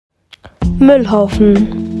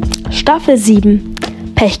Müllhaufen. Staffel 7.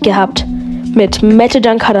 Pech gehabt. Mit Mette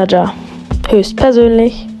Dankadaja.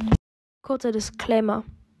 Höchstpersönlich. Kurzer Disclaimer.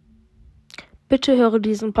 Bitte höre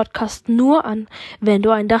diesen Podcast nur an, wenn du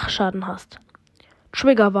einen Dachschaden hast.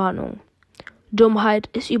 Triggerwarnung. Dummheit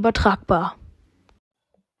ist übertragbar.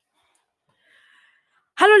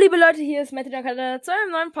 Hallo liebe Leute, hier ist Mette Dankadaja zu einem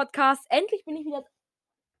neuen Podcast. Endlich bin ich wieder...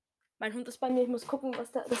 Mein Hund ist bei mir, ich muss gucken,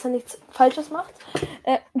 dass er nichts Falsches macht.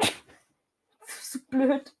 So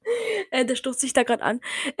blöd. Der stoßt sich da gerade an.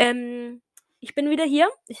 Ich bin wieder hier.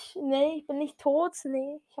 Ich bin nicht tot.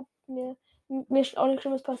 Nee, mir ist auch nichts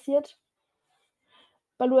Schlimmes passiert.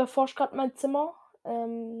 Balu erforscht gerade mein Zimmer.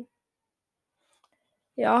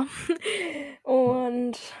 Ja.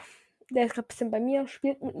 Und der ist gerade ein bisschen bei mir,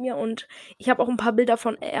 spielt mit mir. Und ich habe auch ein paar Bilder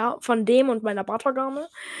von dem und meiner Bartagame.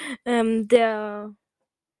 Der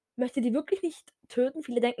möchte die wirklich nicht töten.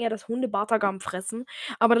 Viele denken ja, dass Hunde Bartagamen fressen.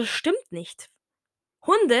 Aber das stimmt nicht.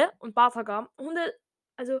 Hunde und Bartagamen,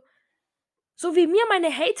 also so wie mir meine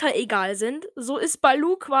Hater egal sind, so ist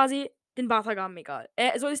Balu quasi den Bartagamen egal.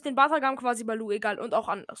 So ist den Bartagamen quasi Balu egal und auch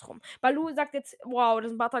andersrum. Balu sagt jetzt, wow,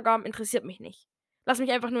 das Bartagamen interessiert mich nicht. Lass mich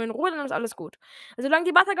einfach nur in Ruhe, dann ist alles gut. Also solange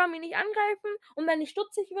die Bartagamen ihn nicht angreifen und dann nicht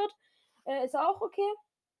stutzig wird, ist er auch okay.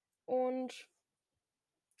 Und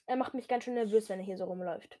er macht mich ganz schön nervös, wenn er hier so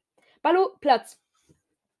rumläuft. Balu, Platz.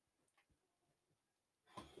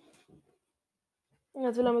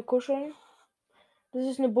 Jetzt will er mit kuscheln. Das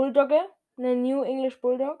ist eine Bulldogge. Eine New English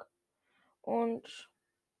Bulldog. Und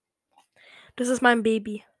das ist mein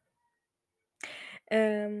Baby.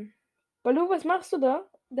 Balu, was machst du da?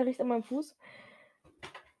 Der riecht an meinem Fuß.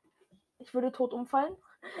 Ich würde tot umfallen.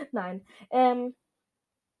 Nein. Der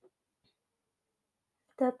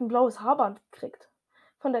hat ein blaues Haarband gekriegt.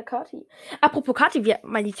 Von der Kati. Apropos Kati,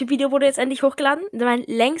 mein YouTube-Video wurde jetzt endlich hochgeladen. Mein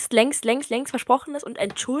längst versprochenes und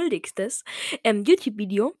entschuldigstes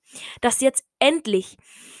YouTube-Video, das jetzt endlich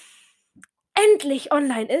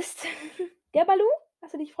online ist. Der Balu?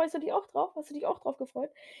 Freust du dich auch drauf? Hast du dich auch drauf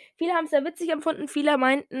gefreut? Viele haben es sehr witzig empfunden. Viele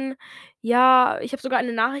meinten, ja, ich habe sogar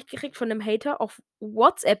eine Nachricht gekriegt von einem Hater auf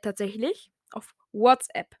WhatsApp tatsächlich. Auf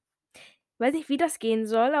WhatsApp. Ich weiß nicht, wie das gehen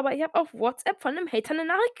soll, aber ich habe auf WhatsApp von einem Hater eine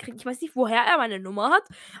Nachricht gekriegt. Ich weiß nicht, woher er meine Nummer hat.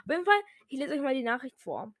 Auf jeden Fall, ich lese euch mal die Nachricht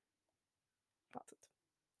vor. Wartet.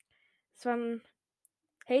 Es war ein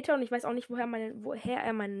Hater und ich weiß auch nicht, woher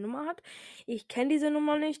er meine Nummer hat. Ich kenne diese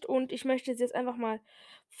Nummer nicht und ich möchte es jetzt einfach mal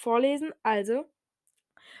vorlesen. Also,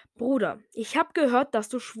 Bruder, ich habe gehört, dass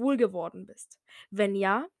du schwul geworden bist. Wenn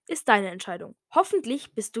ja, ist deine Entscheidung.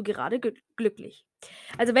 Hoffentlich bist du gerade glücklich.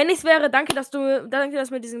 Also wenn ich's wäre, danke, dass du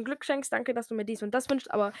mir diesen Glück schenkst, danke, dass du mir dies und das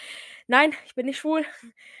wünschst, aber nein, ich bin nicht schwul.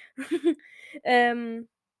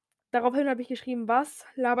 Daraufhin habe ich geschrieben, was?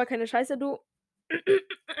 Laber keine Scheiße, du.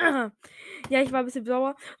 Ja, ich war ein bisschen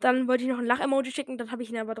sauer. Dann wollte ich noch ein Lach-Emoji schicken, dann habe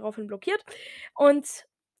ich ihn aber daraufhin blockiert. Und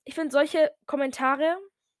ich finde solche Kommentare,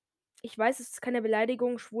 ich weiß, es ist keine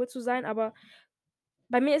Beleidigung, schwul zu sein, aber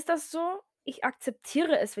bei mir ist das so, ich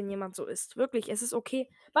akzeptiere es, wenn jemand so ist. Wirklich, es ist okay.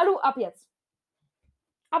 Balu, ab jetzt.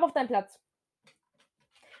 Ab auf deinen Platz.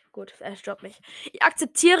 Gut, er stört mich. Ich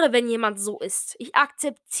akzeptiere, wenn jemand so ist. Ich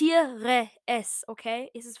akzeptiere es, okay?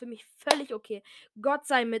 Es ist für mich völlig okay. Gott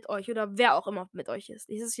sei mit euch oder wer auch immer mit euch ist.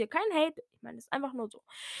 Es ist hier kein Hate. Ich meine, es ist einfach nur so.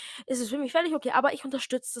 Es ist für mich völlig okay, aber ich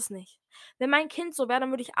unterstütze es nicht. Wenn mein Kind so wäre, dann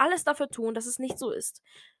würde ich alles dafür tun, dass es nicht so ist.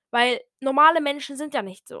 Weil normale Menschen sind ja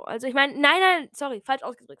nicht so. Also ich meine, nein, sorry, falsch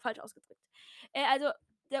ausgedrückt. Also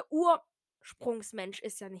der Ursprungsmensch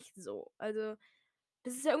ist ja nicht so. Also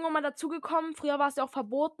das ist ja irgendwann mal dazugekommen. Früher war es ja auch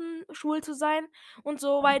verboten, schwul zu sein und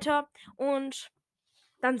so weiter. Und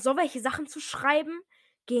dann so welche Sachen zu schreiben,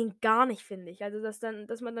 gehen gar nicht, finde ich. Also, dass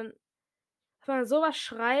man sowas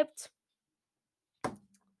schreibt.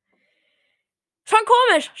 Schon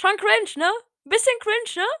komisch, schon cringe, ne? Bisschen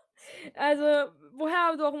cringe, ne? Also,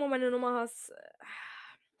 woher du auch immer meine Nummer hast,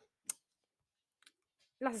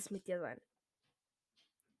 lass es mit dir sein.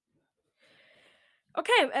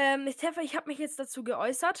 Okay, ich habe mich jetzt dazu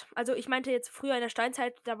geäußert. Also, ich meinte jetzt früher in der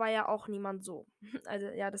Steinzeit, da war ja auch niemand so. Also,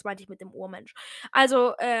 ja, das meinte ich mit dem Urmensch.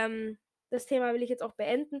 Also, das Thema will ich jetzt auch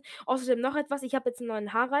beenden. Außerdem noch etwas, ich habe jetzt einen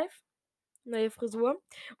neuen Haarreif, neue Frisur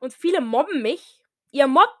und viele mobben mich. Ihr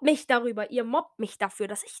mobbt mich darüber, ihr mobbt mich dafür,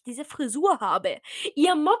 dass ich diese Frisur habe.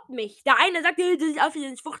 Ihr mobbt mich. Der eine sagt, das ist auf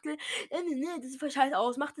eine Fuchtel, das sieht voll scheiße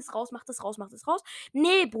aus, mach das raus, mach das raus, mach das raus.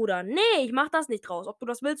 Nee, Bruder, nee, ich mach das nicht raus. Ob du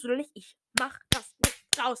das willst oder nicht, ich mach das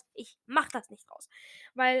nicht raus. Ich mach das nicht raus.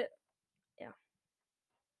 Weil, ja.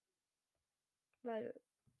 Weil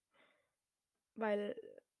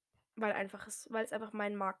weil es einfach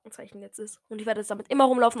mein Markenzeichen jetzt ist. Und ich werde jetzt damit immer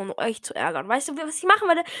rumlaufen, um euch zu ärgern. Weißt du, was ich machen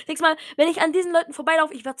werde? Nächstes Mal, wenn ich an diesen Leuten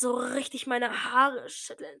vorbeilaufe, ich werde so richtig meine Haare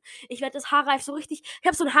schütteln. Ich werde das Haarreif so richtig, ich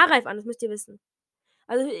habe so 'n Haarreif an, das müsst ihr wissen.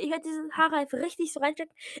 Also, ich werde diesen Haarreif richtig so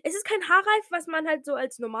reinstecken. Es ist kein Haarreif, was man halt so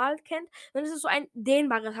als normal kennt, sondern es ist so ein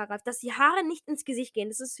dehnbarer Haarreif, dass die Haare nicht ins Gesicht gehen.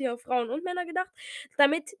 Das ist für Frauen und Männer gedacht,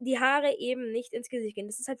 damit die Haare eben nicht ins Gesicht gehen.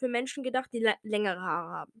 Das ist halt für Menschen gedacht, die längere Haare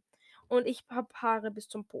haben. Und ich habe Haare bis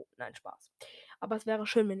zum Po. Nein, Spaß. Aber es wäre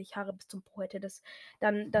schön, wenn ich Haare bis zum Po hätte. Das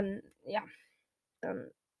dann ja,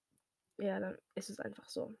 dann dann ist es einfach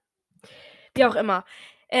so. Wie auch immer.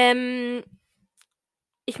 Ähm,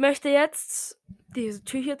 Ich möchte jetzt diese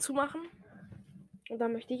Tür hier zumachen. Und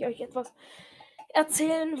dann möchte ich euch etwas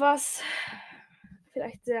erzählen, was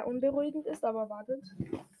vielleicht sehr unberuhigend ist, aber wartet.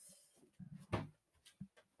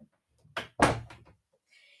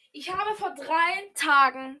 Ich habe vor 3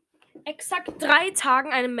 Tagen, exakt 3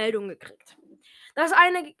 Tagen, eine Meldung gekriegt. Dass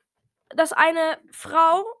eine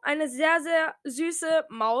Frau, eine sehr, sehr süße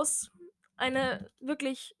Maus, eine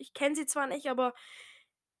wirklich, ich kenne sie zwar nicht, aber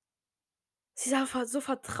sie sah so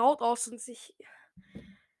vertraut aus und ich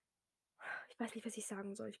weiß nicht, was ich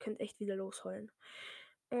sagen soll. Ich könnte echt wieder losheulen.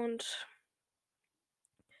 Und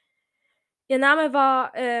ihr Name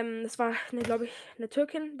war, es war, glaube ich, eine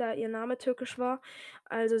Türkin, da ihr Name türkisch war.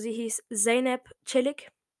 Also sie hieß Zeynep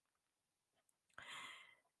Çelik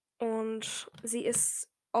und sie ist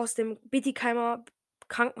aus dem Bietigheimer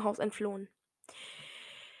Krankenhaus entflohen.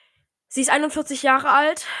 Sie ist 41 Jahre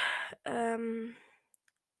alt. Ähm,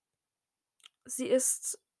 Sie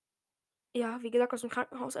ist, ja, wie gesagt, aus dem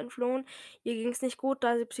Krankenhaus entflohen. Ihr ging es nicht gut,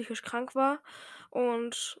 da sie psychisch krank war.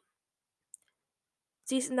 Und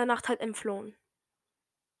sie ist in der Nacht halt entflohen.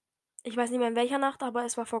 Ich weiß nicht mehr in welcher Nacht, aber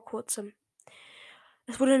es war vor kurzem.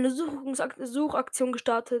 Es wurde eine Suchaktion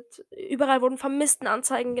gestartet. Überall wurden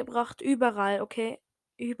Vermisstenanzeigen gebracht. Überall, okay?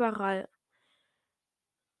 Überall.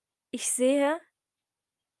 Ich sehe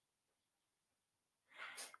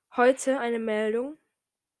heute eine Meldung.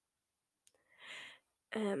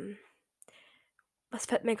 Ähm, Was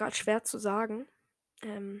fällt mir gerade schwer zu sagen.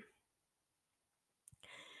 Ähm,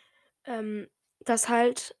 Dass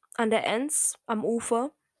halt an der Enz am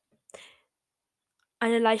Ufer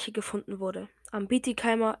eine Leiche gefunden wurde. Am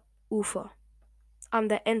Bietigheimer Ufer. An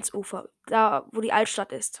der Enzufer. Da, wo die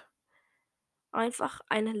Altstadt ist. Einfach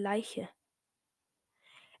eine Leiche.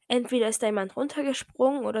 Entweder ist da jemand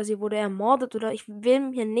runtergesprungen oder sie wurde ermordet oder ich will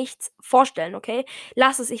mir nichts vorstellen, okay?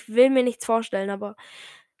 Lass es, ich will mir nichts vorstellen, aber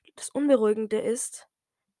das Unberuhigende ist,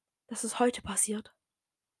 dass es heute passiert.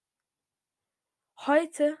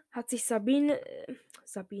 Heute hat sich Sabine,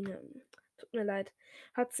 tut mir leid,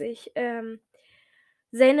 hat sich,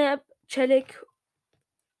 Zeynep Çelik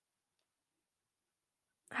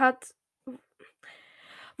hat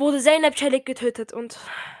wurde Zeynep Çelik getötet und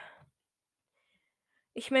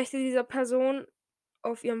ich möchte dieser Person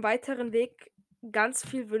auf ihrem weiteren Weg ganz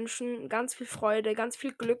viel wünschen, ganz viel Freude, ganz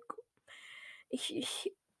viel Glück. Ich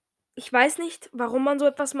ich Ich weiß nicht, warum man so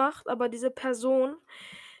etwas macht, aber diese Person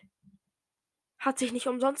hat sich nicht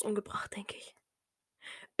umsonst umgebracht, denke ich.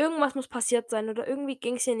 Irgendwas muss passiert sein oder irgendwie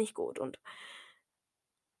ging's ihr nicht gut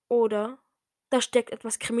oder da steckt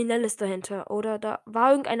etwas Kriminelles dahinter oder da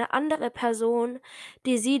war irgendeine andere Person,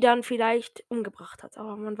 die sie dann vielleicht umgebracht hat,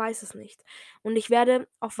 aber man weiß es nicht. Und ich werde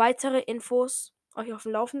auf weitere Infos euch auf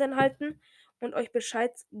dem Laufenden halten und euch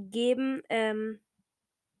Bescheid geben,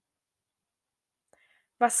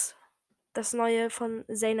 was das Neue von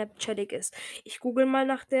Zeynep Çelik ist. Ich google mal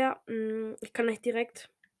nach der. Ich kann euch direkt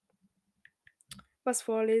was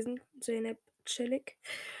vorlesen. Zeynep Çelik.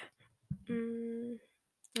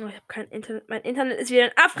 Oh, ich habe kein Internet. Mein Internet ist wieder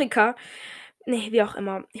in Afrika. Ne, wie auch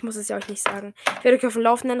immer. Ich muss es ja euch nicht sagen. Ich werde euch auf dem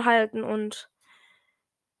Laufenden halten und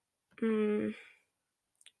hm,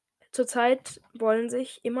 zurzeit wollen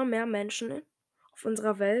sich immer mehr Menschen auf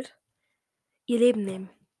unserer Welt ihr Leben nehmen.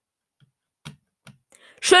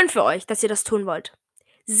 Schön für euch, dass ihr das tun wollt.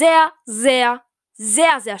 Sehr, sehr,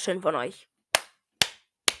 sehr, sehr schön von euch.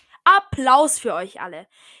 Applaus für euch alle.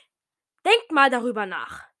 Denkt mal darüber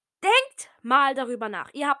nach. Denkt mal darüber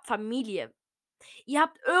nach. Ihr habt Familie. Ihr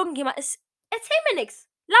habt irgendjemand. Erzähl mir nichts.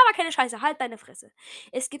 Laber keine Scheiße. Halt deine Fresse.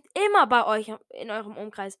 Es gibt immer bei euch in eurem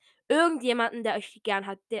Umkreis irgendjemanden, der euch gern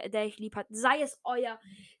hat, der euch lieb hat. Sei es eure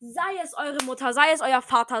Mutter, sei es euer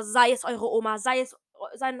Vater, sei es eure Oma, seien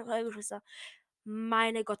eure Geschwister.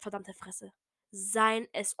 Meine gottverdammte Fresse. Seien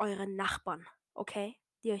es eure Nachbarn, okay?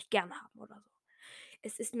 Die euch gern haben oder so.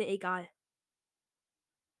 Es ist mir egal.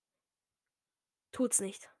 Tut's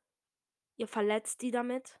nicht. Ihr verletzt die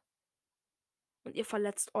damit und ihr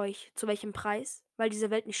verletzt euch. Zu welchem Preis? Weil diese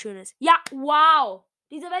Welt nicht schön ist. Ja, wow!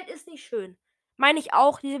 Diese Welt ist nicht schön. Meine ich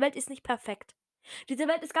auch, diese Welt ist nicht perfekt. Diese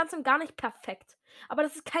Welt ist ganz und gar nicht perfekt. Aber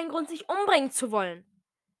das ist kein Grund, sich umbringen zu wollen.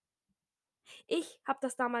 Ich habe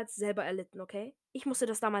das damals selber erlitten, okay? Ich musste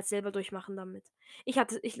das damals selber durchmachen damit. Ich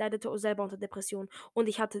leidete selber unter Depressionen und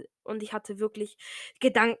ich hatte wirklich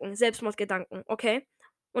Gedanken, Selbstmordgedanken, okay?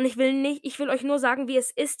 Und ich will euch nur sagen, wie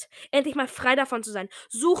es ist, endlich mal frei davon zu sein.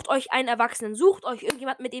 Sucht euch einen Erwachsenen, sucht euch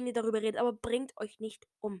irgendjemanden, mit dem ihr darüber redet, aber bringt euch nicht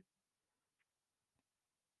um.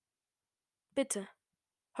 Bitte.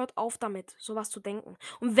 Hört auf damit, sowas zu denken.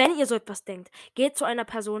 Und wenn ihr so etwas denkt, geht zu einer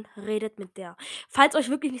Person, redet mit der. Falls euch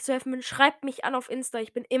wirklich nicht zu helfen bin, schreibt mich an auf Insta.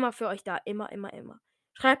 Ich bin immer für euch da. Immer, immer, immer.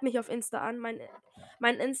 Schreibt mich auf Insta an.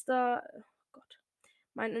 Mein Insta. Oh Gott.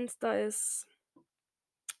 Mein Insta ist.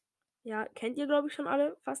 Ja, kennt ihr, glaube ich, schon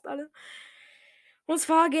alle. Fast alle. Und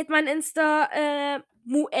zwar geht mein Insta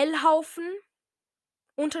Muelhaufen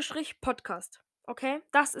unterstrich Podcast. Okay?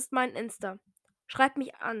 Das ist mein Insta. Schreibt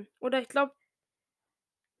mich an. Oder ich glaube,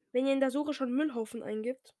 wenn ihr in der Suche schon Müllhaufen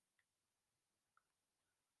eingibt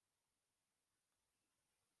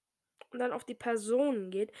und dann auf die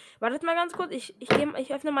Personen geht. Wartet mal ganz kurz, ich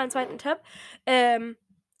öffne mal einen zweiten Tab.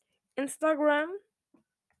 Instagram.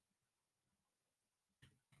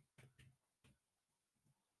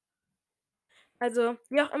 Also,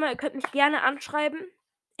 wie auch immer, ihr könnt mich gerne anschreiben.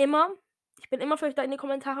 Immer. Ich bin immer für euch da in die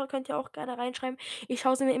Kommentare, könnt ihr auch gerne reinschreiben. Ich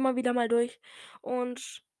schaue sie mir immer wieder mal durch.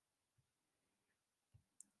 Und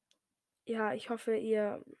ja, ich hoffe,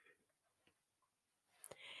 ihr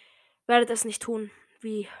werdet es nicht tun,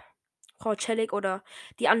 wie Frau Celik oder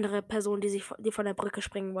die andere Person, die von der Brücke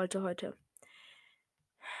springen wollte heute.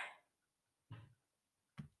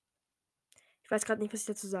 Ich weiß gerade nicht, was ich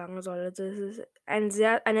dazu sagen soll. Also, es ist eine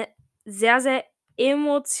sehr, sehr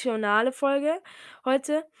emotionale Folge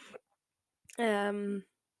heute. Ja,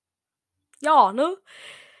 ne?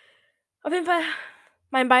 Auf jeden Fall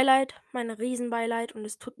mein Beileid, mein Riesenbeileid und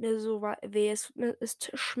es tut mir so weh.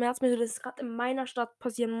 Schmerzt mir so, dass es gerade in meiner Stadt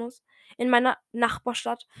passieren muss, in meiner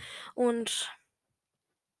Nachbarstadt und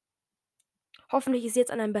hoffentlich ist sie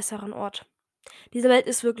jetzt an einem besseren Ort. Diese Welt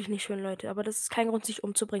ist wirklich nicht schön, Leute, aber das ist kein Grund, sich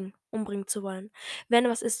umbringen zu wollen. Wenn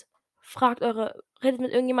was ist, redet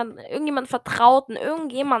mit irgendjemandem Vertrauten,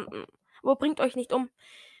 irgendjemanden. Aber bringt euch nicht um.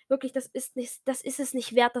 Wirklich, das ist es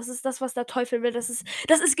nicht wert. Das ist das, was der Teufel will. Das ist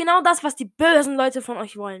genau das, was die bösen Leute von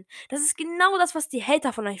euch wollen. Das ist genau das, was die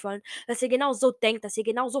Hater von euch wollen. Dass ihr genau so denkt, dass ihr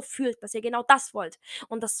genau so fühlt, dass ihr genau das wollt.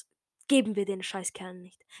 Und das geben wir den Scheißkerlen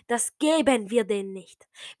nicht. Das geben wir denen nicht.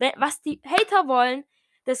 Was die Hater wollen,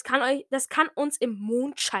 das kann uns im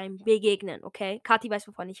Mondschein begegnen, okay? Kathi weiß,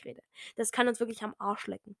 wovon ich rede. Das kann uns wirklich am Arsch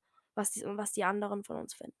lecken, was die anderen von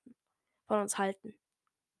uns finden, von uns halten.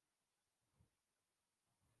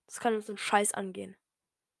 Das kann uns den Scheiß angehen.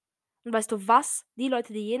 Und weißt du was? Die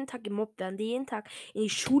Leute, die jeden Tag gemobbt werden, die jeden Tag in die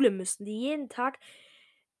Schule müssen, die jeden Tag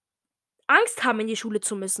Angst haben, in die Schule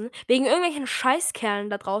zu müssen, wegen irgendwelchen Scheißkerlen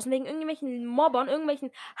da draußen, wegen irgendwelchen Mobbern,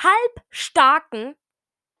 irgendwelchen halbstarken.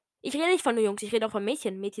 Ich rede nicht von nur Jungs, ich rede auch von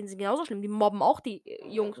Mädchen. Mädchen sind genauso schlimm, die mobben auch die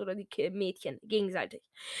Jungs oder die Mädchen gegenseitig.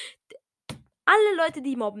 Alle Leute,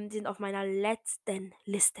 die mobben, sind auf meiner letzten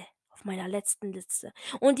Liste. Auf meiner letzten Liste.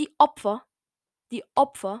 Und die Opfer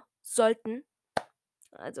sollten,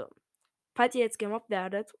 also, falls ihr jetzt gemobbt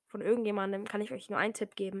werdet von irgendjemandem, kann ich euch nur einen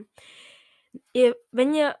Tipp geben.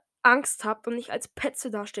 Wenn ihr Angst habt und nicht als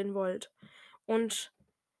Petze dastehen wollt und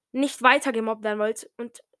nicht weiter gemobbt werden wollt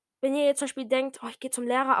und wenn ihr jetzt zum Beispiel denkt: „Oh, ich gehe zum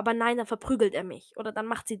Lehrer, aber nein, dann verprügelt er mich oder dann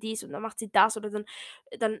macht sie dies und dann macht sie das oder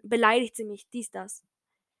dann beleidigt sie mich“, dies, das.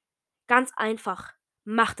 Ganz einfach.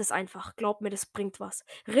 Macht es einfach. Glaubt mir, das bringt was.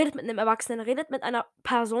 Redet mit einem Erwachsenen, redet mit einer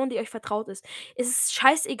Person, die euch vertraut ist. Es ist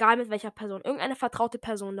scheißegal, mit welcher Person. Irgendeine vertraute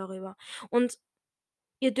Person darüber. Und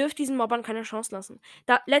ihr dürft diesen Mobbern keine Chance lassen.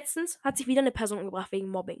 Letztens hat sich wieder eine Person umgebracht wegen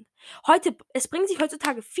Mobbing. Es bringen sich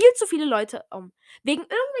heutzutage viel zu viele Leute um. Wegen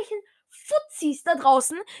irgendwelchen Fuzzis da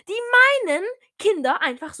draußen, die meinen, Kinder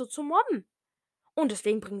einfach so zu mobben. Und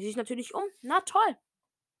deswegen bringen sie sich natürlich um. Na toll.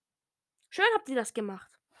 Schön habt ihr das gemacht.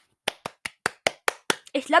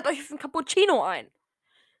 Ich lade euch auf 'n Cappuccino ein.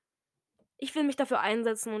 Ich will mich dafür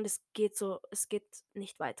einsetzen und es geht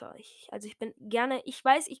nicht weiter. Ich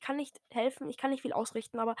weiß, ich kann nicht helfen, ich kann nicht viel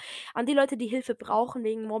ausrichten, aber an die Leute, die Hilfe brauchen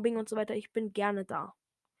wegen Mobbing und so weiter, ich bin gerne da.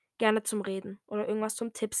 Gerne zum Reden oder irgendwas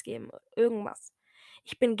zum Tipps geben, irgendwas.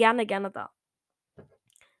 Ich bin gerne, gerne da.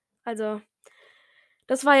 Also,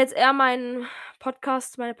 das war jetzt eher meine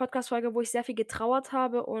Podcast-Folge, wo ich sehr viel getrauert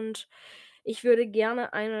habe und ich würde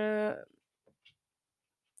gerne eine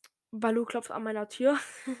Balu klopft an meiner Tür.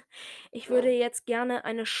 Ich würde jetzt gerne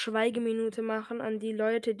eine Schweigeminute machen an die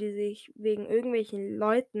Leute, die sich wegen irgendwelchen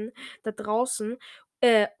Leuten da draußen,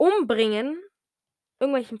 umbringen.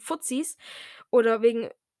 irgendwelchen Fuzis oder wegen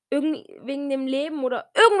dem Leben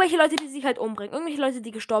oder irgendwelche Leute, die sich halt umbringen, irgendwelche Leute,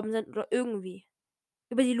 die gestorben sind oder irgendwie.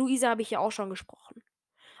 Über die Luisa habe ich ja auch schon gesprochen.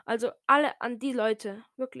 Also, alle an die Leute,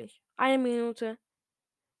 wirklich. 1 Minute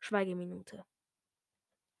Schweigeminute.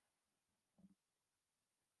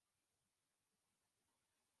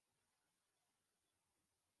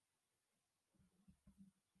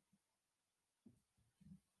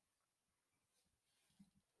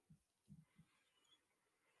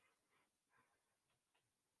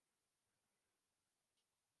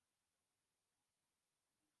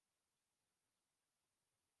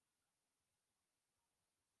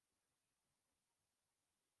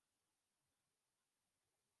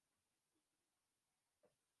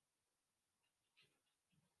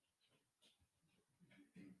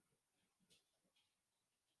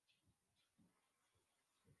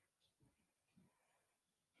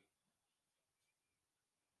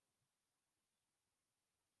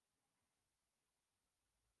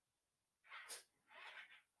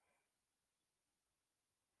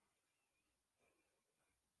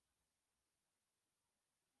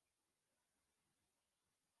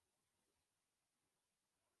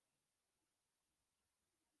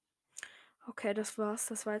 Okay, das war's.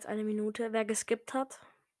 Das war jetzt 1 Minute. Wer geskippt hat,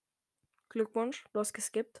 Glückwunsch, du hast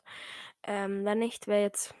geskippt. Wenn nicht, wer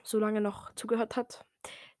jetzt so lange noch zugehört hat,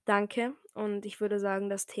 danke. Und ich würde sagen,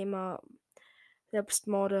 das Thema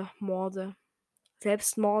Selbstmorde, Morde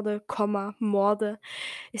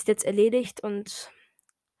ist jetzt erledigt und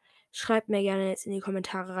schreibt mir gerne jetzt in die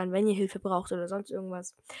Kommentare rein, wenn ihr Hilfe braucht oder sonst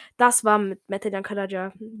irgendwas. Das war mit Mette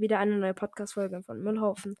Dankadaja wieder eine neue Podcast-Folge von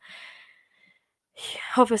Müllhaufen. Ich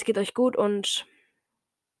hoffe, es geht euch gut und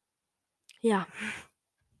ja.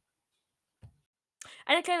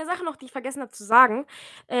 Eine kleine Sache noch, die ich vergessen habe zu sagen.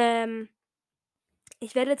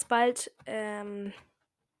 Ich werde jetzt bald,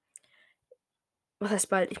 was heißt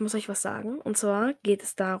bald? Ich muss euch was sagen. Und zwar geht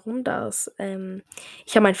es darum, dass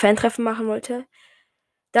ich ja mein Fan-Treffen machen wollte.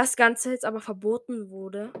 Das Ganze jetzt aber verboten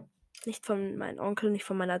wurde. Nicht von meinem Onkel, nicht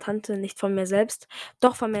von meiner Tante, nicht von mir selbst.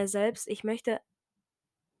 Doch von mir selbst. Ich möchte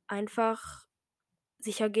einfach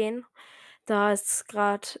sicher gehen, da es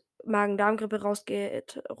gerade Magen-Darm-Grippe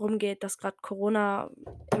rumgeht, dass gerade Corona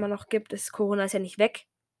immer noch gibt. Corona ist ja nicht weg.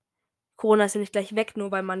 Corona ist ja nicht gleich weg, nur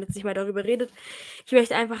weil man jetzt nicht mehr darüber redet. Ich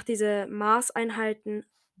möchte einfach diese einhalten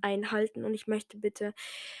und ich möchte bitte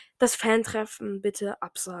das Fantreffen bitte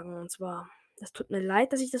absagen. Und zwar, es tut mir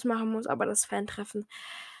leid, dass ich das machen muss, aber das Fantreffen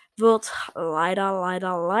wird leider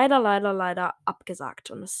abgesagt.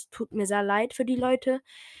 Und es tut mir sehr leid für die Leute,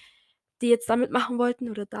 die jetzt da mitmachen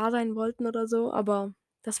wollten oder da sein wollten oder so, aber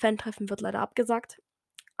das Fantreffen wird leider abgesagt.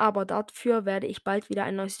 Aber dafür werde ich bald wieder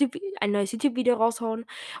ein neues YouTube-Video raushauen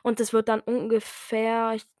und das wird dann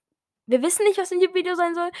ungefähr wir wissen nicht, was im YouTube-Video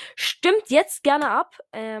sein soll. Stimmt jetzt gerne ab.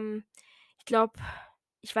 Ich glaube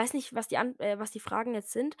ich weiß nicht, was die Fragen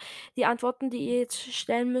jetzt sind, die Antworten, die ihr jetzt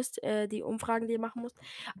stellen müsst, die Umfragen, die ihr machen müsst.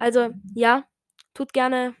 Also, ja, tut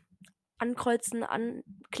gerne ankreuzen,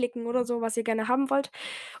 anklicken oder so, was ihr gerne haben wollt.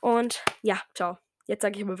 Und ja, ciao. Jetzt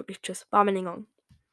sage ich aber wirklich tschüss. Warme Ningon.